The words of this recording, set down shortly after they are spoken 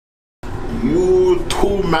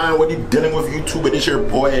YouTube, man, what you dealing with YouTube? It is your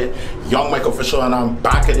boy Yungmikeofficiall, and I'm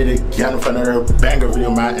back at it again for another banger video,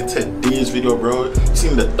 man. In today's video, bro, you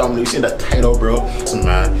seen the thumbnail, you seen the title, bro. So,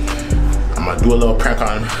 man, I'm gonna do a little prank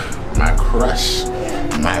on my crush,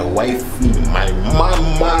 my wifey, my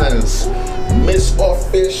mama's Miss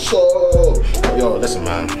Official. Yo, listen,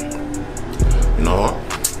 man, you know what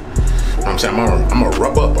I'm saying? I'm gonna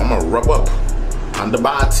rub up on the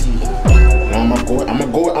body. I'm gonna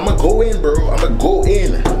go in, bro. I'm gonna go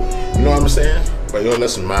in. You know what I'm saying? But yo,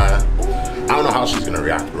 listen, man. I don't know how she's gonna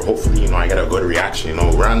react, bro. Hopefully, you know, I get a good reaction. You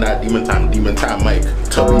know, we're on that demon time mic.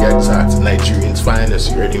 To be exact, Nigerian's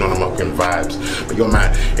finest. You already know I'm up in vibes. But yo,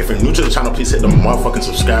 man, if you're new to the channel, please hit the motherfucking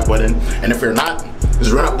subscribe button. And if you're not,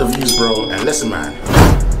 just run up the views, bro. And listen, man.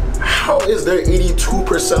 How is there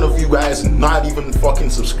 82% of you guys not even fucking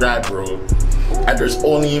subscribed, bro? And there's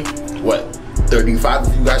only, what, 35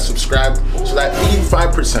 of you guys subscribe? So that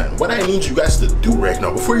 85%, what I need you guys to do right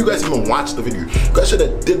now, before you guys even watch the video, you guys should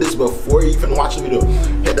have did this before you even watch the video.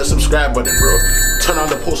 Hit the subscribe button, bro. Turn on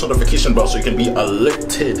the post notification bell so you can be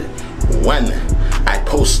alerted when I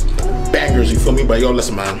post bangers, you feel me? But yo,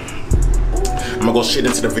 listen, man, I'm gonna go straight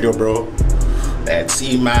into the video, bro. Let's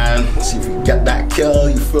see, man. Let's see if we get that kill,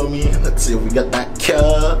 you feel me? Let's see if we get that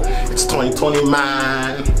kill. It's 2020,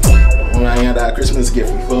 man. I got that Christmas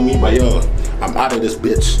gift, you feel me? But yo, I'm out of this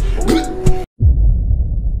bitch.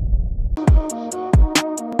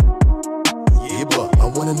 Yeah, but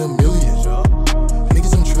I'm one in a million.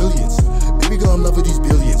 Niggas, I'm trillions. Baby girl, I'm loving these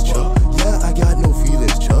billions, chuh. Yeah, I got no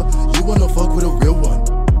feelings, chuh. You wanna fuck with a real one?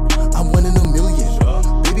 I'm one in a million.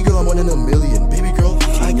 Baby girl, I'm one in a million. Baby girl,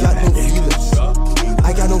 I got no feelings.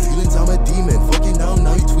 I got no feelings, I'm a demon. Fucking down,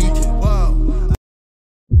 now you tweaking. Wow.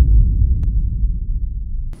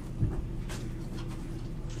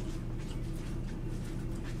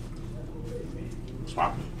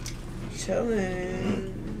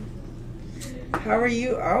 Chilling. How are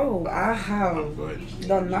you? Oh, I have.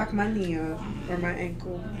 Don't knock my knee up or my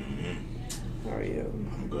ankle. How are you?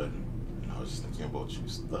 I'm good. I was just thinking about you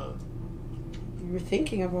still. You were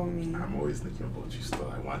thinking about me. I'm always thinking about you still.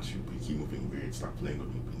 I want you, but you keep moving weird. Stop playing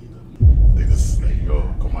with me, Benita. Like this is like, yo,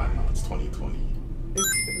 come on now. It's 2020.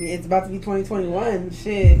 It's about to be 2021.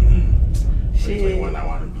 Shit. Shit. 2021, I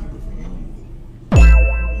want to be with you.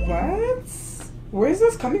 What? Where's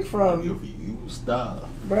this coming from? You stuff.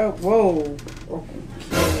 Bro, whoa.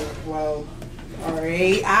 Okay, well,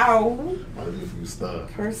 alright. Ow. What if you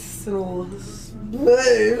stuff? Personal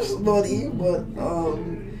space, buddy, but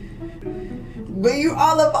you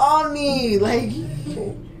all up on me. Like,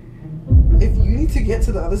 if you need to get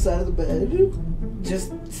to the other side of the bed,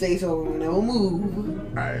 just say so and I will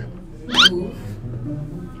move. Alright. Move.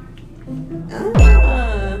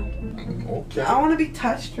 Okay. I want to be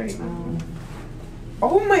touched right now.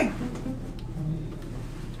 Oh my.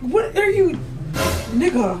 What are you,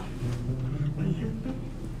 nigga?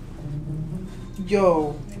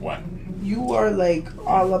 Yo. What? You are like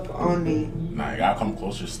all up on me. Nah, you gotta come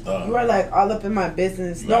closer, stuff. You are like all up in my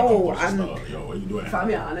business. No, I'm. Yo, what you doing? If I'll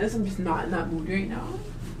be honest, I'm just not in that mood right now.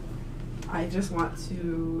 I just want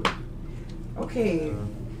to. Okay,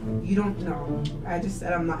 you don't know. I just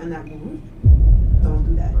said I'm not in that mood. Don't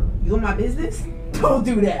do that. You in my business? Don't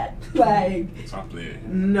do that. Like. Stop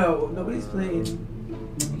playing. No, nobody's playing.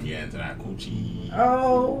 Yeah, into that coochie.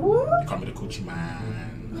 Oh, what? You call me the coochie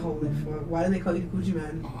man. Holy fuck. Why do they call you the coochie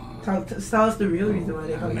man? Tell us the real reason why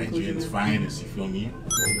they call you the coochie man. Nigerian's finest, you feel me?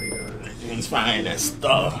 Oh my god. Nigerian's finest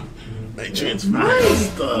stuff. Nigerian's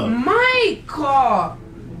finest stuff. Mike!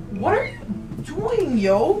 What are you doing,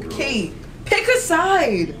 yo? Okay, pick a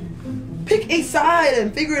side. Pick a side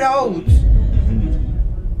and figure it out.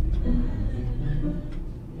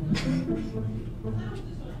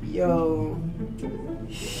 Yo.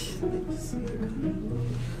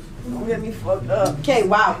 Don't get me fucked up. Okay,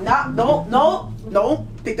 wow. No.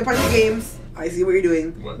 Pick the part of the games. I see what you're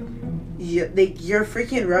doing. What? You're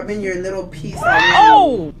freaking rubbing your little piece on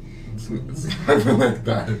Oh! It's not even like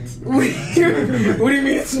that. What do you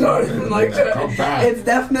mean it's not even like that? Come back. It's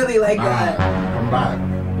definitely like that. Come back.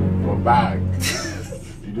 Come back.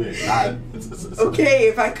 You do it. Okay,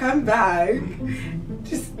 if I come back,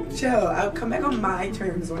 just chill. I'll come back on my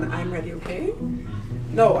terms when I'm ready, okay?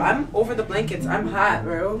 No, I'm over the blankets. I'm hot,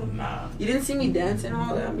 bro. Nah. You didn't see me dancing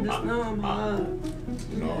all that. I'm hot.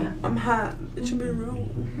 No. I'm hot. It should be real.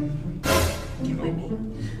 You know me.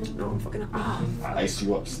 No, I'm fucking off. I ice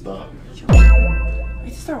you up, stuff. I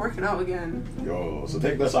need to start working out again. Yo, so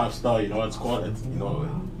take this off, stuff. You know what it's called? It's, you know.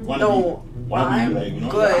 No, I'm like, you know,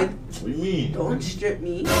 good. What do you mean? Don't strip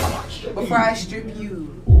me I'm not stripping. before I strip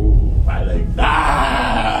you. Ooh, I like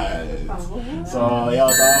that. Oh. So, yo,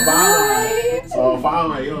 so bye. so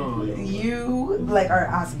fine, yo. You like are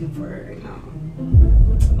asking for it right now.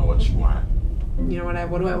 I know what you want. You know what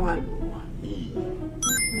what do I want? You want me.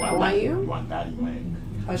 I want you? You want daddy, man.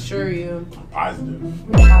 Assure you. I'm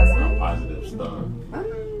positive. Positive? I'm positive stuff.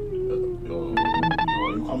 Yo,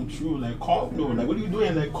 you come true, like calm, no, like what are you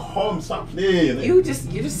doing? Like calm, stop playing. Like, You're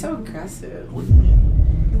just so aggressive. what do you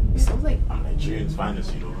mean? You sound like I'm Nigerian's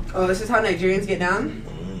finest, you know. oh, this is how Nigerians get down?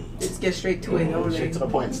 Let's get straight to it, don't Straight they? to the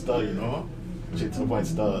point stuff, you know? Straight to the point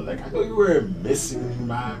stuff. Like I know you were missing me,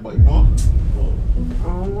 man, but you know.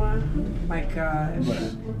 Oh my gosh. But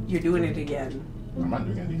You're doing it again. I'm not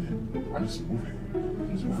doing anything. I'm just moving.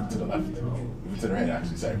 I'm just moving to the left. Moving to the right,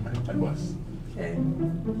 actually. Sorry, man. I was. Okay.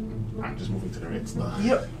 I'm just moving to the right stuff.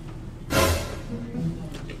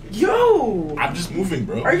 Yo! I'm just moving,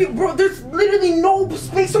 bro. Are you, bro? There's literally no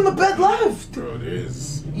space on the bed left. Bro, there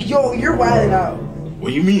is. Yo, you're wilding out. What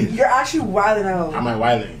do you mean? You're actually wilding out. Am I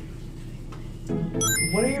wilding?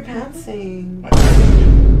 What are your pants saying? My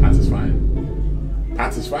pants is fine.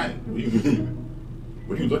 Pants is fine. What do you mean?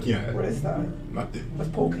 What are you looking at? What is that? Nothing. What's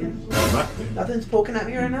poking? Nothing. Nothing's poking at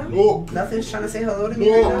me right now? No. Nothing's trying to say hello to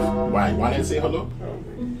me right now? No. Why? Why didn't say hello?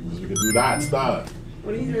 Because we can do that stuff.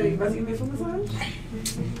 What are you doing? You about to give me a foot massage?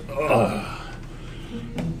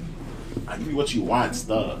 I give you what you want,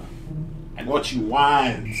 stuff. I know what you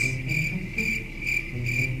want.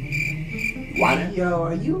 You want it? Yo,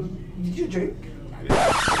 did you drink? I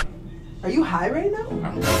didn't. Are you high right now?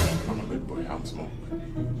 I'm a good boy. I don't smoke.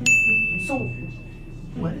 So,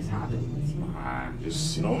 what is happening with you? I'm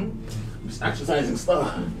just, you know, I'm just exercising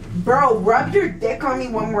stuff. Bro, rub your dick on me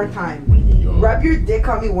one more time. What do you mean, yo? Rub your dick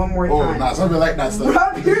on me one more Oh, time. nah, something like that stuff.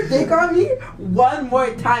 Rub your dick on me one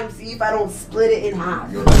more time. See if I don't split it in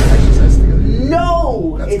half. Yo, let's exercise together.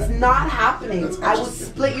 No, That's it's not happening. That's I will exercise.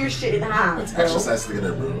 split your shit in half. Let's bro. exercise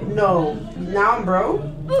together, bro. No, now, bro.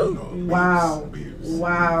 No, Wow. babes.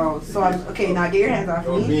 Wow. So I'm okay. Now get your hands off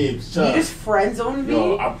Yo, me. babes, You chill. just friend zoned me.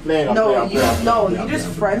 Yo, I'm playing. No, you just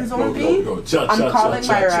friend zoned me. I'm calling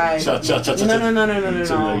my ride.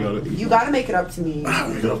 No. You gotta make it up to me.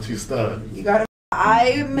 I'm making up to stuff. You gotta.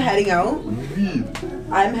 I'm heading out. Weed.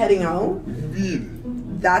 I'm heading out.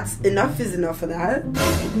 Weed. That's enough. Is enough of that.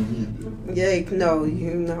 Weed. Yeah. No.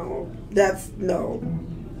 You know. That's no.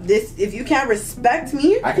 This, if you can't respect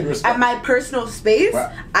me I can respect at my personal space,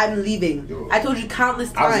 what? I'm leaving. Yo. I told you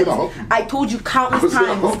countless I was times. gonna help you. I told you countless I was gonna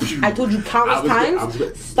times. help you. I told you countless I was times.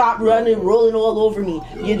 gonna- Stop running, rolling all over me.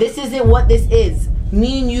 This isn't what this is.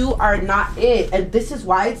 Me and you are not it, and this is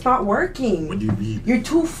why it's not working. What do you mean? You're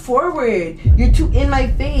too forward. You're too in my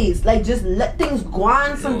face. Like, just let things go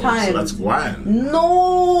on sometimes. So that's Guan.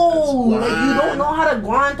 No, That's like, you don't know how to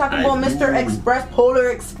go on talking I about Mr. do. Express,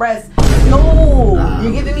 Polar Express. No, Nah.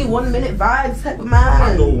 you're giving me 1 minute vibes type of I'm man.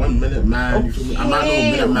 not no 1 minute man. You feel me? I'm not no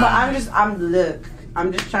minute man. But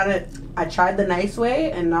I'm just trying to. I tried the nice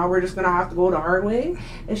way, and now we're just gonna have to go the hard way.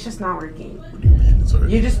 It's just not working. What do you mean?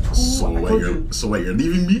 Sorry. You're just too. So I what? told you. So what? You're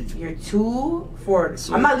leaving me? You're too forward.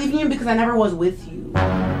 So- I'm not leaving you because I never was with you.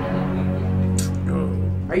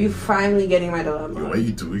 Yo, Are you finally getting my dilemma? why are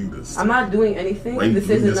you doing this? I'm not doing anything. Why are you This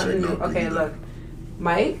doing isn't this nothing right new. now? Okay, look.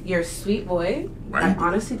 Mike, you're a sweet boy. Why I you-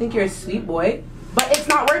 honestly think you're a sweet boy. But it's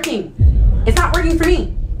not working. It's not working for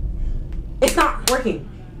me. It's not working.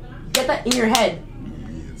 Get that in your head.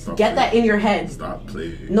 Stop Get that playing. in your head. Stop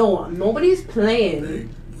playing. No, nobody's playing. Hey.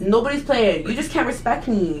 Nobody's playing. You just can't respect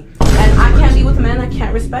me. And I can't be with a man that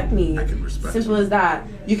can't respect me. I can respect Simple you. as that.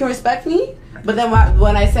 You can respect me, but then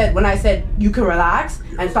when I said you can relax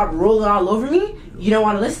and stop rolling all over me, you don't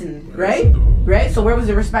want to listen, right? Right? So where was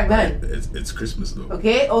the respect then? It's Christmas though.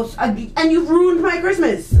 Okay? Oh, and you ruined my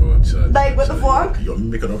Christmas. Yo, chill, Like, what the fuck? Yo, me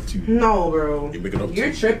make it up to you. No, bro. You make it up to You're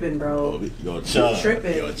you. tripping, bro. Yo, chill.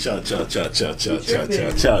 tripping. Yo, chill. tripping. Yo,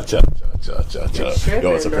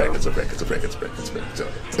 it's a tripping, prank. It's a prank.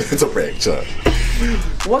 It's a prank. Chill.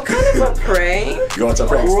 What kind of a prank? Yo, it's a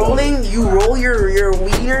prank. You roll your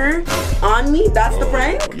wiener on me? That's the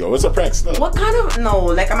prank? Yo, it's a prank stuff. What kind of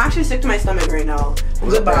like I'm actually sick to my stomach right now.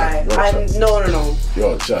 What's a Goodbye. prank? No.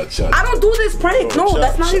 Yo, chill. I don't do this prank. Bro, No, chill,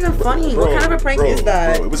 that's not chill. even funny. Bro, What kind of a prank bro, is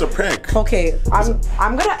that? Bro, it was a prank. Okay,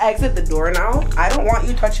 I'm gonna exit the door now. I don't want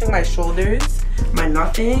you touching my shoulders, my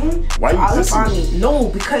nothing. Why you Olive dissing on me? me? No,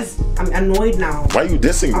 because I'm annoyed now. Why are you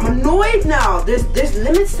dissing I'm me? annoyed now. There's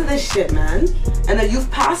limits to this shit, man. And then you've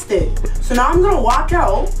passed it. So now I'm gonna walk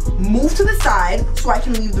out, move to the side so I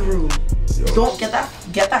can leave the room. Yo. Don't get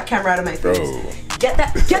that camera out of my face. Bro. Get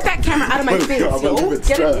that camera out of my face, I'ma yo. leave it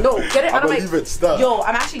Get stuck. it out of my I'ma leave it stuck. Yo,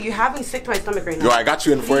 you're having sick to my stomach right now. Yo, I got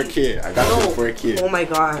you in 4K. I got you in 4K. Oh my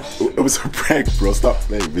gosh. It was a prank, bro. Stop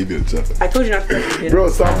playing, baby. I told you not to touch me. Bro,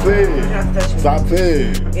 stop playing. not to touch me. Stop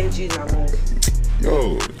playing. I'm getting cheese now, man.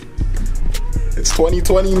 Yo, it's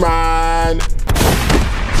 2020, man.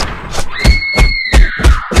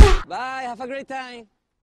 Bye, have a great time.